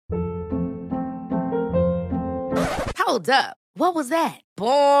Hold up. What was that?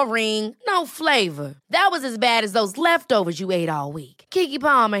 Boring. No flavor. That was as bad as those leftovers you ate all week. Keke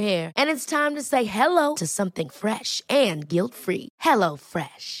Palmer here, and it's time to say hello to something fresh and guilt-free. Hello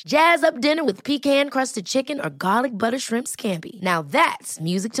Fresh. Jazz up dinner with pecan-crusted chicken or garlic butter shrimp scampi. Now that's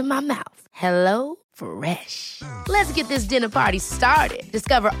music to my mouth. Hello Fresh. Let's get this dinner party started.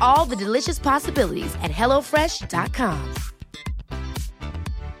 Discover all the delicious possibilities at hellofresh.com.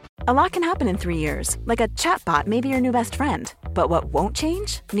 A lot can happen in 3 years, like a chatbot may be your new best friend. But what won't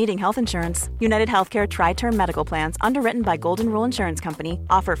change? Needing health insurance. United Healthcare Tri-Term Medical Plans, underwritten by Golden Rule Insurance Company,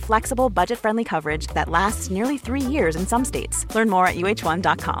 offer flexible, budget-friendly coverage that lasts nearly 3 years in some states. Learn more at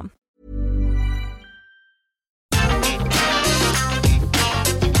uh1.com.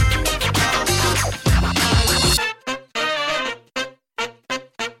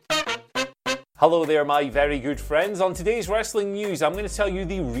 Hello there, my very good friends. On today's wrestling news, I'm going to tell you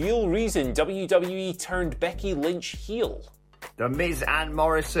the real reason WWE turned Becky Lynch heel. The Miz and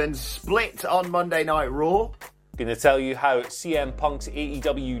Morrison split on Monday Night Raw. Going to tell you how CM Punk's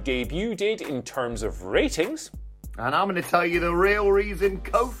AEW debut did in terms of ratings. And I'm going to tell you the real reason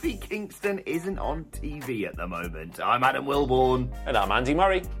Kofi Kingston isn't on TV at the moment. I'm Adam Wilborn. And I'm Andy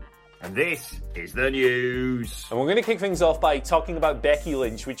Murray. And this is the news. And we're going to kick things off by talking about Becky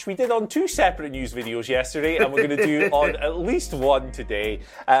Lynch, which we did on 2 separate news videos yesterday, and we're going to do on at least one today.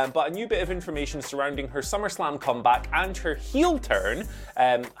 But a new bit of information surrounding her SummerSlam comeback and her heel turn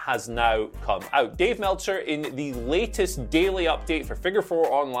has now come out. Dave Meltzer, in the latest daily update for Figure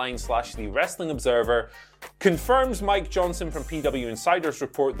 4 Online / The Wrestling Observer, confirms Mike Johnson from PW Insider's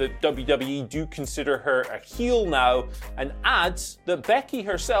report that WWE do consider her a heel now, and adds that Becky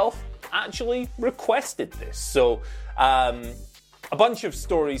herself actually requested this. So a bunch of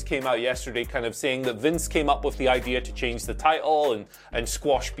stories came out yesterday kind of saying that Vince came up with the idea to change the title and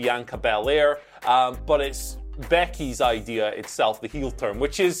squash Bianca Belair, but it's Becky's idea itself, the heel turn,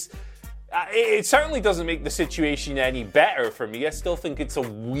 which is... It certainly doesn't make the situation any better for me. I still think it's a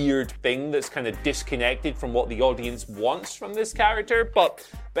weird thing that's kind of disconnected from what the audience wants from this character, but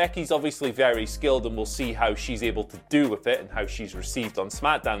Becky's obviously very skilled, and we'll see how she's able to do with it and how she's received on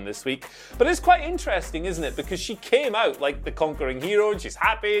SmackDown this week. But it's quite interesting, isn't it? Because she came out like the conquering hero, and she's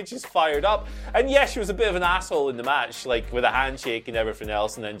happy, and she's fired up. And yes, she was a bit of an asshole in the match, like with a handshake and everything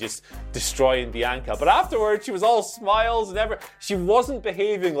else, and then just destroying Bianca. But afterwards, she was all smiles and she wasn't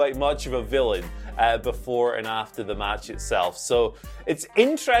behaving like much of a villain before and after the match itself. So it's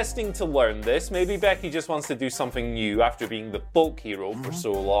interesting to learn this. Maybe Becky just wants to do something new after being the folk hero for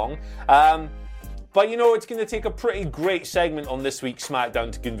so long. But you know, it's going to take a pretty great segment on this week's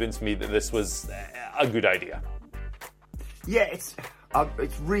SmackDown to convince me that this was a good idea. Yeah, it's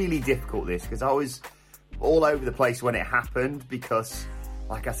really difficult, this, because I was all over the place when it happened, because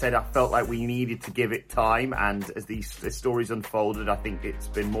like I said, I felt like we needed to give it time, and as these stories unfolded, I think it's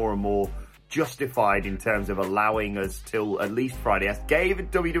been more and more justified in terms of allowing us till at least Friday. I gave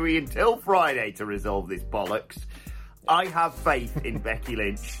WWE until Friday to resolve this bollocks. I have faith in Becky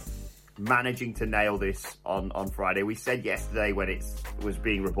Lynch managing to nail this on Friday. We said yesterday when it was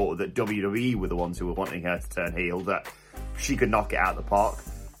being reported that WWE were the ones who were wanting her to turn heel, that she could knock it out of the park.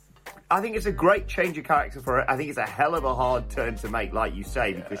 I think it's a great change of character for her. I think it's a hell of a hard turn to make, like you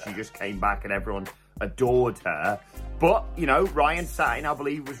say, because she just came back and everyone adored her. But, you know, Ryan Satin, I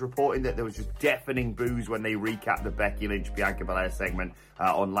believe, was reporting that there was just deafening boos when they recapped the Becky Lynch-Bianca Belair segment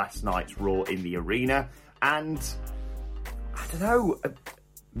on last night's Raw in the arena. And, I don't know,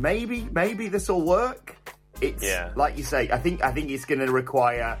 maybe this will work. It's, like you say, I think it's going to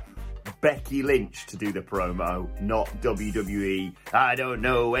require Becky Lynch to do the promo, not WWE. I don't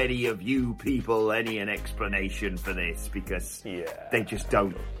know any of you people an explanation for this, because they just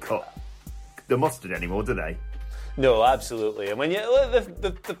don't cut the mustard anymore, do they? No, absolutely. And when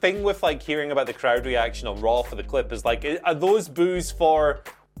the thing with like hearing about the crowd reaction on Raw for the clip is like, are those boos for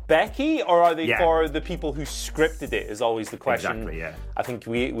Becky, or are they for the people who scripted it, is always the question. Exactly, yeah. I think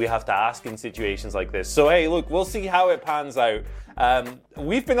we have to ask in situations like this. So hey, look, we'll see how it pans out.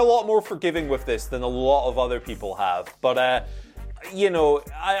 We've been a lot more forgiving with this than a lot of other people have. But, you know,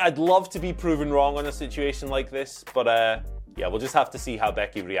 I'd love to be proven wrong on a situation like this. But, yeah, we'll just have to see how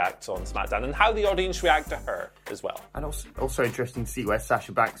Becky reacts on SmackDown and how the audience react to her as well. And also interesting to see where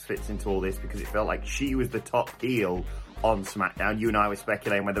Sasha Banks fits into all this, because it felt like she was the top heel on SmackDown. You and I were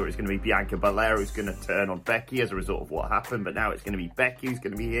speculating whether it was going to be Bianca Belair who's going to turn on Becky as a result of what happened, but now it's going to be Becky who's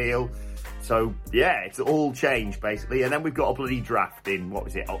going to be heel. So, yeah, it's all changed, basically. And then we've got a bloody draft in,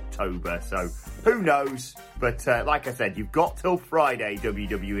 October. So, who knows? But, like I said, you've got till Friday,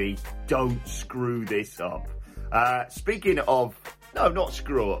 WWE. Don't screw this up. Speaking of... No, not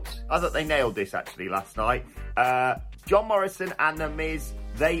screw-ups. I thought they nailed this, actually, last night. John Morrison and The Miz,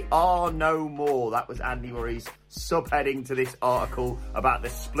 they are no more. That was Andy Murray's subheading to this article about the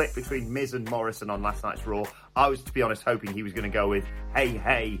split between Miz and Morrison on last night's Raw. I was, to be honest, hoping he was going to go with,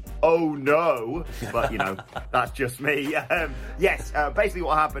 hey, oh no. But, that's just me. Basically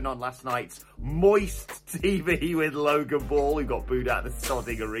what happened on last night's Moist TV with Logan Paul, who got booed out of the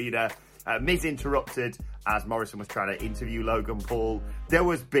sodding arena. Miz interrupted as Morrison was trying to interview Logan Paul. There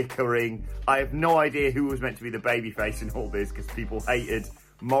was bickering. I have no idea who was meant to be the babyface in all this, because people hated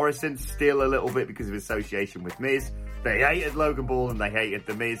Morrison still a little bit because of his association with Miz. They hated Logan Paul and they hated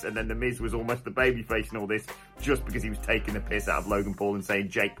The Miz, and then The Miz was almost the babyface in all this just because he was taking the piss out of Logan Paul and saying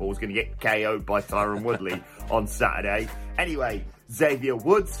Jake Paul was going to get KO'd by Tyron Woodley on Saturday. Anyway, Xavier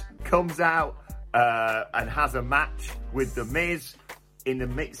Woods comes out and has a match with The Miz. In the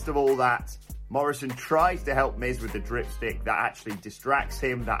midst of all that, Morrison tries to help Miz with the dripstick. That actually distracts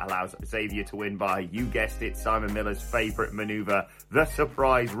him. That allows Xavier to win by, you guessed it, Simon Miller's favourite manoeuvre, the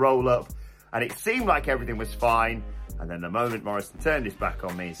surprise roll-up. And it seemed like everything was fine. And then the moment Morrison turned his back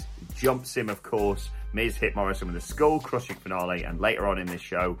on Miz, he jumps him, of course. Miz hit Morrison with a skull-crushing finale. And later on in this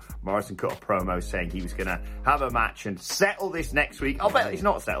show, Morrison cut a promo saying he was going to have a match and settle this next week. I'll bet it's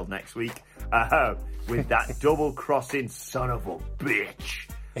not settled next week. With that double-crossing son of a bitch.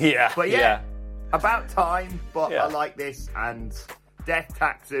 Yeah. But about time, but I like this. And death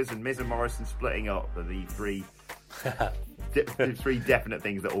taxes and Miz and Morrison splitting up are the three definite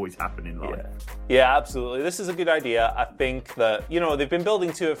things that always happen in life. Yeah, absolutely. This is a good idea. I think that, they've been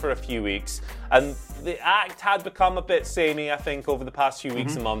building to it for a few weeks, and the act had become a bit samey, I think, over the past few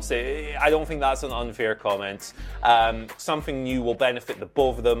weeks and months. I don't think that's an unfair comment. Something new will benefit the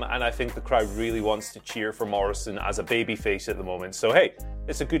both of them, and I think the crowd really wants to cheer for Morrison as a babyface at the moment. So, hey,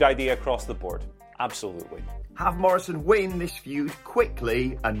 it's a good idea across the board. Absolutely. Have Morrison win this feud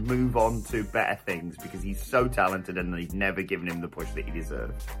quickly and move on to better things, because he's so talented and they've never given him the push that he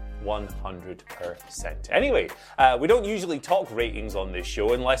deserves. 100%. Anyway, we don't usually talk ratings on this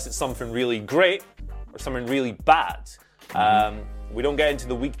show unless it's something really great or something really bad. We don't get into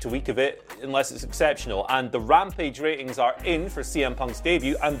the week-to-week of it unless it's exceptional. And the Rampage ratings are in for CM Punk's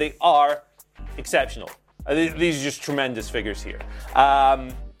debut, and they are exceptional. These are just tremendous figures here.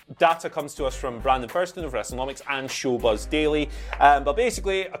 Data comes to us from Brandon Thurston of WrestleNomics and Showbuzz Daily. But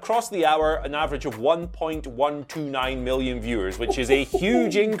basically, across the hour, an average of 1.129 million viewers, which is a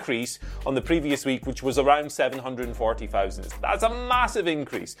huge increase on the previous week, which was around 740,000. That's a massive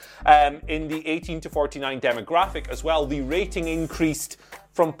increase. In the 18 to 49 demographic as well, the rating increased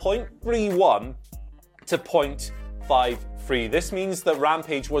from 0.31 to 0.53. This means that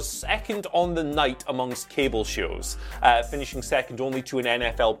Rampage was second on the night amongst cable shows, finishing second only to an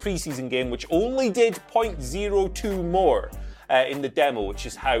NFL preseason game, which only did 0.02 more in the demo, which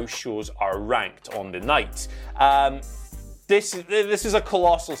is how shows are ranked on the night. This is a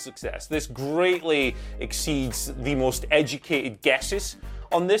colossal success. This greatly exceeds the most educated guesses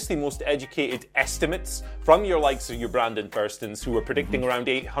on this, the most educated estimates from your likes of your Brandon Thurstons, who were predicting around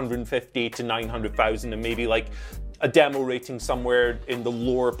 850 to 900,000 and maybe like a demo rating somewhere in the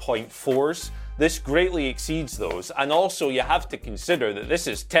lower 0.4s. This greatly exceeds those. And also you have to consider that this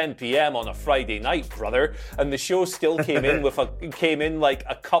is 10 p.m. on a Friday night, brother, and the show still came in like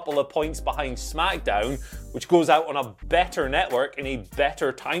a couple of points behind SmackDown, which goes out on a better network in a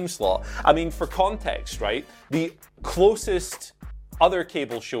better time slot. I mean, for context, right? The closest other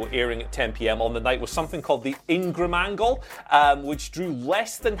cable show airing at 10 p.m. on the night was something called the Ingram Angle, which drew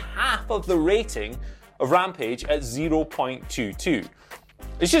less than half of the rating of Rampage at 0.22.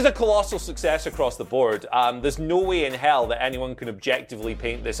 It's just a colossal success across the board. There's no way in hell that anyone can objectively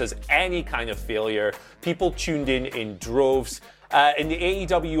paint this as any kind of failure. People tuned in droves. In the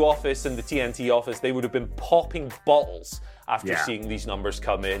AEW office and the TNT office, they would have been popping bottles after seeing these numbers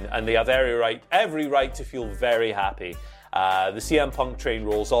come in, and they have every right to feel very happy. The CM Punk train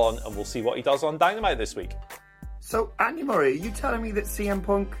rolls on, and we'll see what he does on Dynamite this week. So, Andy Murray, are you telling me that CM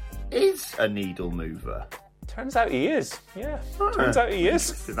Punk is a needle mover? Turns out he is. Yeah, turns out he is.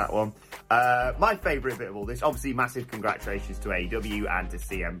 Interesting, that one. My favourite bit of all this, obviously massive congratulations to AEW and to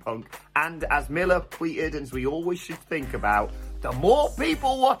CM Punk. And as Miller tweeted, and as we always should think about, the more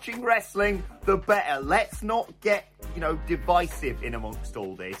people watching wrestling, the better. Let's not get, divisive in amongst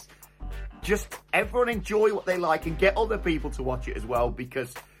all this. Just everyone enjoy what they like and get other people to watch it as well,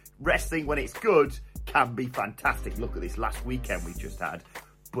 because wrestling, when it's good, can be fantastic. Look at this last weekend we just had.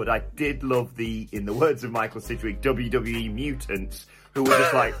 But I did love in the words of Michael Sidgwick, WWE mutants, who were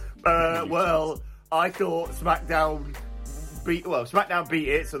just like, I thought SmackDown beat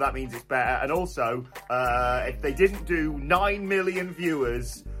it, so that means it's better. And also, if they didn't do 9 million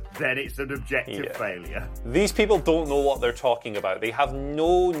viewers, then it's an objective failure. These people don't know what they're talking about. They have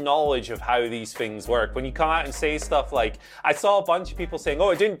no knowledge of how these things work. When you come out and say stuff like, I saw a bunch of people saying,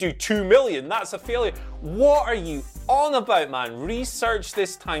 oh, it didn't do 2 million, that's a failure. What are you on about, man? Research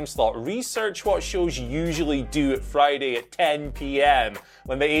this time slot. Research what shows usually do at Friday at 10 p.m.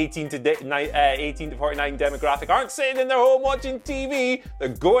 when the 18 to 49 demographic aren't sitting in their home watching TV. They're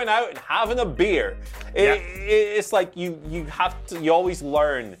going out and having a beer. It's like you always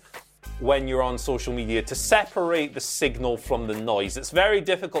learn when you're on social media to separate the signal from the noise. It's very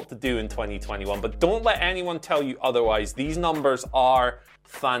difficult to do in 2021, but don't let anyone tell you otherwise. These numbers are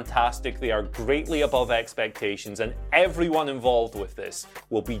fantastic. They are greatly above expectations, and everyone involved with this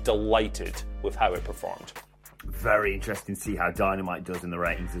will be delighted with how it performed. Very interesting to see how Dynamite does in the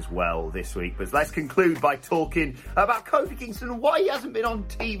ratings as well this week. But let's conclude by talking about Kofi Kingston and why he hasn't been on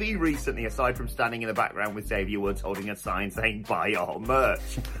TV recently, aside from standing in the background with Xavier Woods holding a sign saying, buy our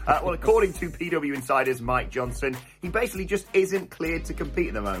merch. Well, according to PW Insider's Mike Johnson, he basically just isn't cleared to compete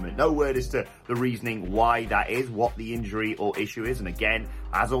at the moment. No word as to the reasoning why that is, what the injury or issue is. And again,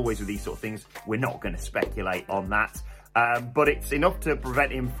 as always with these sort of things, we're not going to speculate on that. But it's enough to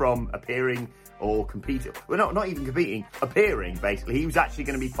prevent him from appearing or competing. Well, not even competing, appearing, basically. He was actually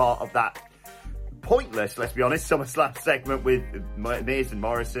going to be part of that pointless, let's be honest, SummerSlam segment with Miz and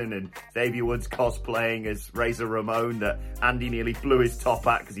Morrison and Xavier Woods cosplaying as Razor Ramon that Andy nearly blew his top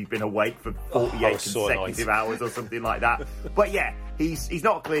at because he'd been awake for 48 consecutive hours or something like that. But yeah, he's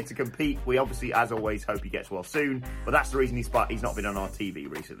not cleared to compete. We obviously, as always, hope he gets well soon. But that's the reason he's not been on our TV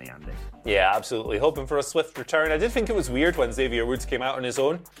recently, Andy. Yeah, absolutely. Hoping for a swift return. I did think it was weird when Xavier Woods came out on his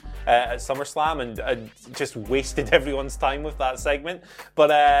own at SummerSlam and just wasted everyone's time with that segment. But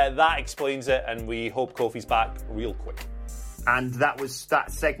that explains it, and we hope Kofi's back real quick. And that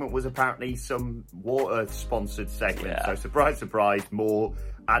segment was apparently some water-sponsored segment. Yeah. So surprise, surprise, more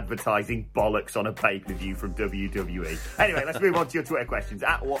advertising bollocks on a pay-per-view from WWE. Anyway, let's move on to your Twitter questions.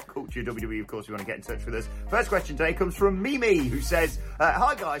 At WhatCultureWWE, of course, you want to get in touch with us. First question today comes from Mimi, who says,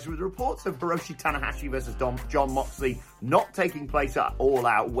 hi guys, with the reports of Hiroshi Tanahashi versus Jon Moxley not taking place at All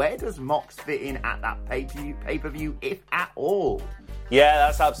Out, where does Mox fit in at that pay-per-view, if at all? Yeah,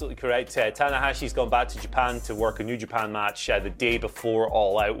 that's absolutely correct. Tanahashi's gone back to Japan to work a New Japan match the day before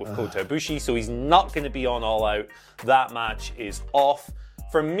All Out with Kota Ibushi, so he's not going to be on All Out. That match is off.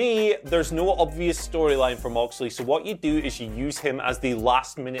 For me, there's no obvious storyline for Moxley, so what you do is you use him as the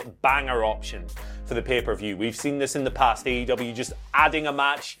last-minute banger option for the pay-per-view. We've seen this in the past, AEW just adding a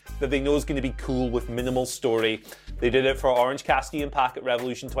match that they know is going to be cool with minimal story. They did it for Orange Cassidy and Pac at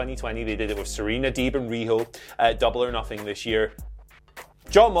Revolution 2020. They did it with Serena Deeb and Riho at Double or Nothing this year.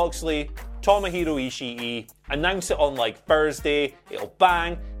 Jon Moxley, Tomohiro Ishii, announce it on like Thursday, it'll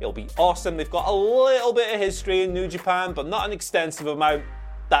bang, it'll be awesome. They've got a little bit of history in New Japan, but not an extensive amount.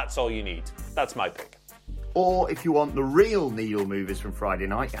 That's all you need. That's my pick. Or if you want the real needle movers from Friday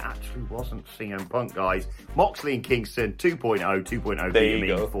night, it actually wasn't CM Punk, guys. Moxley and Kingston, 2.0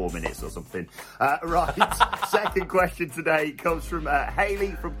 being 4 minutes or something. Right, second question today comes from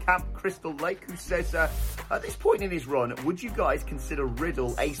Haley from Camp Crystal Lake, who says, at this point in his run, would you guys consider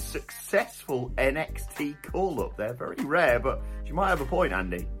Riddle a successful NXT call-up? They're very rare, but you might have a point,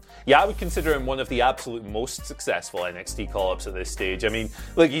 Andy. Yeah, I would consider him one of the absolute most successful NXT call-ups at this stage. I mean,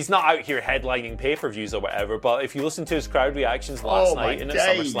 look, he's not out here headlining pay-per-views or whatever, but if you listen to his crowd reactions last night at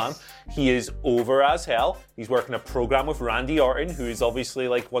SummerSlam, he is over as hell. He's working a program with Randy Orton, who is obviously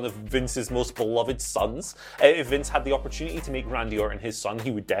like one of Vince's most beloved sons. If Vince had the opportunity to make Randy Orton his son,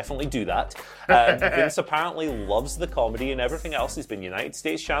 he would definitely do that. Vince apparently loves the comedy and everything else. He's been United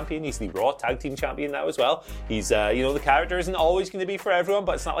States champion. He's the Raw Tag Team champion now as well. He's, the character isn't always going to be for everyone,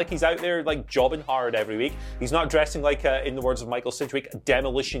 but it's not like he's out there like jobbing hard every week. He's not dressing like, in the words of Michael Sidgwick, a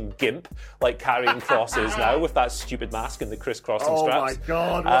demolition gimp, like carrying crosses now with that stupid mask and the crisscrossing straps. Oh my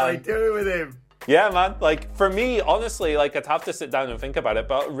God, what are they doing with him? Yeah, man. Like, for me, honestly, like, I'd have to sit down and think about it,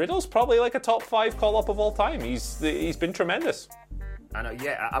 but Riddle's probably like a top 5 call-up of all time. He's been tremendous. I know,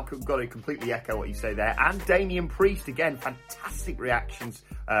 yeah, I've got to completely echo what you say there. And Damian Priest, again, fantastic reactions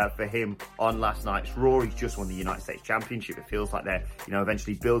for him on last night's Raw. He's just won the United States Championship. It feels like they're,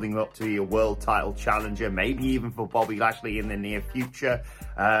 eventually building up to be a world title challenger, maybe even for Bobby Lashley in the near future.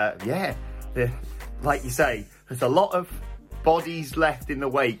 Like you say, there's a lot of bodies left in the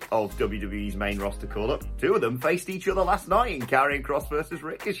wake of WWE's main roster call-up. 2 of them faced each other last night in Karrion Kross versus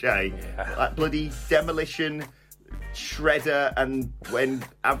Ricochet. Yeah. That bloody demolition shredder, and when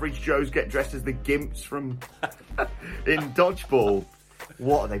average Joes get dressed as the gimps from in Dodgeball.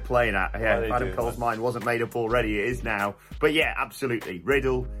 What are they playing at? Yeah, Adam Cole's mind wasn't made up already. It is now. But yeah, absolutely.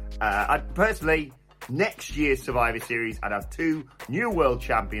 Riddle. I personally, next year's Survivor Series, I'd have two new world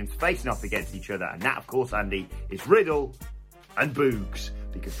champions facing off against each other. And that, of course, Andy, is Riddle and Boogs.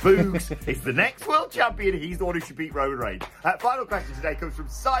 Because Boogs is the next world champion. He's the one who should beat Roman Reigns. Final question today comes from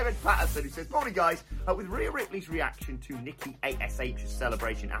Simon Patterson, who says, morning guys, with Rhea Ripley's reaction to Nikki ASH's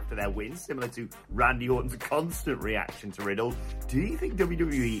celebration after their win, similar to Randy Orton's constant reaction to Riddle, do you think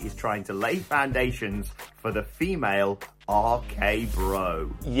WWE is trying to lay foundations for the female RK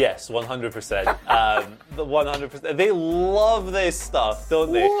Bro? Yes, 100%. 100%. They love this stuff,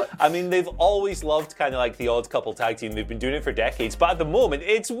 don't they? What? I mean, they've always loved kind of like the odd couple tag team. They've been doing it for decades, but at the moment,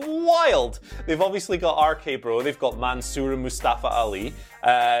 it's wild. They've obviously got RK Bro. They've got Mansoor and Mustafa Ali.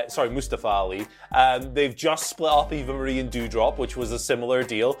 They've just split up Eva Marie and Doudrop, which was a similar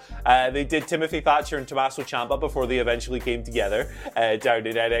deal. They did Timothy Thatcher and Tommaso Ciampa before they eventually came together down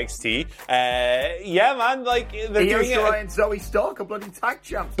in NXT. Yeah, man, like they're doing it. And Zoe Stark, a bloody tag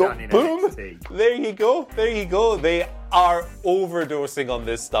champ down in Boom! NXT. There you go. They are overdosing on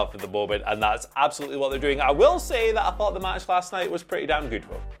this stuff at the moment, and that's absolutely what they're doing. I will say that I thought the match last night was pretty damn good,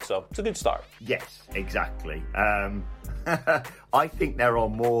 though. So it's a good start. Yes, exactly. I think there are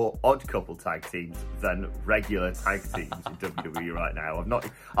more odd couple tag teams than regular tag teams in WWE right now.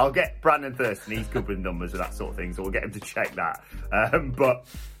 I'll get Brandon Thurston, he's good with numbers and that sort of thing, so we'll get him to check that. But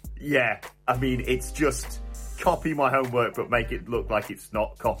yeah, I mean, it's just copy my homework but make it look like it's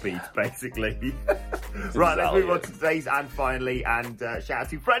not copied, basically. Right, let's move on to today's and finally, and shout out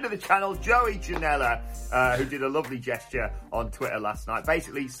to friend of the channel, Joey Janela, who did a lovely gesture on Twitter last night.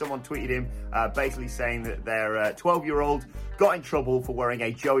 Basically, someone tweeted him basically saying that their 12-year-old got in trouble for wearing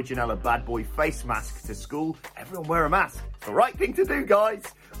a Joey Janela bad boy face mask to school. Everyone wear a mask. It's the right thing to do, guys.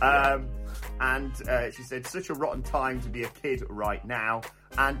 And she said, such a rotten time to be a kid right now.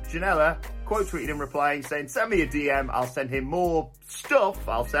 And Janela quote tweeted him replying saying, send me a DM, I'll send him more stuff,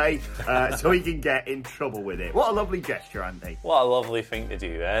 I'll say, so he can get in trouble with it. What a lovely gesture, Andy. What a lovely thing to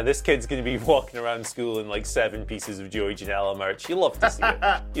do. This kid's going to be walking around school in like 7 pieces of Joey Janela merch. You love to see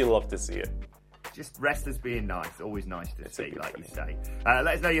it. You love to see it. Just wrestlers being nice. Always nice to see, like you say. Let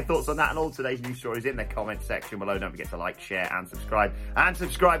us know your thoughts on that and all today's news stories in the comment section below. Don't forget to like, share, and subscribe. And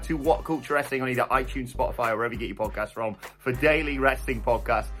subscribe to What Culture Wrestling on either iTunes, Spotify, or wherever you get your podcasts from for daily wrestling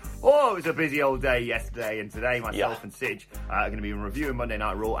podcasts. Oh, it was a busy old day yesterday and today. Myself and Sige are going to be reviewing Monday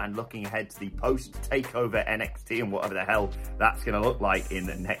Night Raw and looking ahead to the post-takeover NXT and whatever the hell that's going to look like in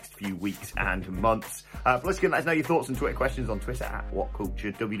the next few weeks and months. Plus, you can let us know your thoughts and Twitter questions on Twitter at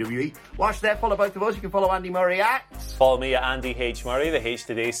WhatCultureWWE. Whilst there, follow both of us. You can follow Andy Murray at... Follow me at Andy H. Murray. The H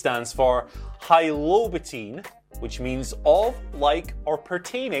today stands for Hylobotine, which means of, like, or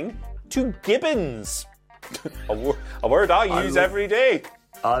pertaining to gibbons. a word I use every day.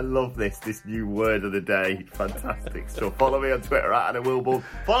 I love this new word of the day. Fantastic stuff. Follow me on Twitter at Anna Wilborn.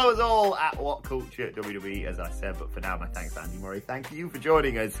 Follow us all at What Culture WWE, as I said. But for now, my thanks to Andy Murray. Thank you for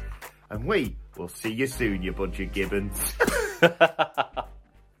joining us. And we will see you soon, you bunch of gibbons.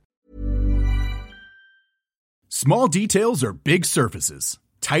 Small details are big surfaces.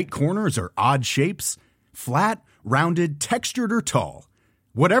 Tight corners are odd shapes. Flat, rounded, textured, or tall.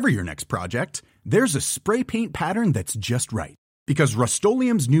 Whatever your next project, there's a spray paint pattern that's just right. Because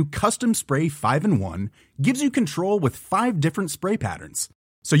Rust-Oleum's new Custom Spray 5-in-1 gives you control with 5 different spray patterns.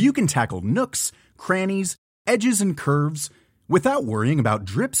 So you can tackle nooks, crannies, edges, and curves without worrying about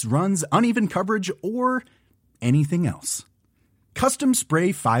drips, runs, uneven coverage, or anything else. Custom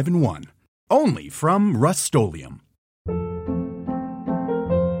Spray 5-in-1. Only from Rust-Oleum.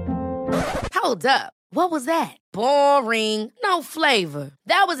 Hold up. What was that? Boring. No flavor.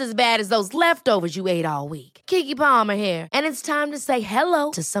 That was as bad as those leftovers you ate all week. Keke Palmer here, and it's time to say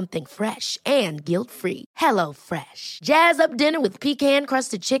hello to something fresh and guilt-free. HelloFresh. Jazz up dinner with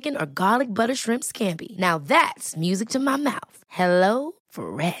pecan-crusted chicken or garlic butter shrimp scampi. Now that's music to my mouth.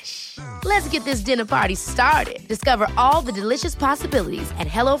 HelloFresh. Let's get this dinner party started. Discover all the delicious possibilities at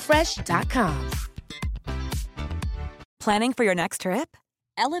HelloFresh.com. Planning for your next trip?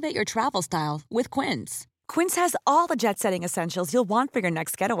 Elevate your travel style with Quince. Quince has all the jet-setting essentials you'll want for your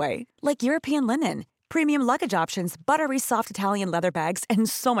next getaway, like European linen, premium luggage options, buttery soft Italian leather bags, and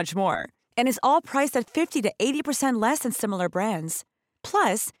so much more. And is all priced at 50 to 80% less than similar brands.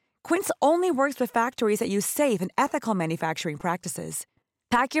 Plus, Quince only works with factories that use safe and ethical manufacturing practices.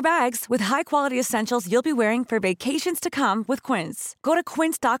 Pack your bags with high-quality essentials you'll be wearing for vacations to come with Quince. Go to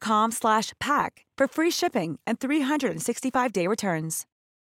quince.com/pack for free shipping and 365-day returns.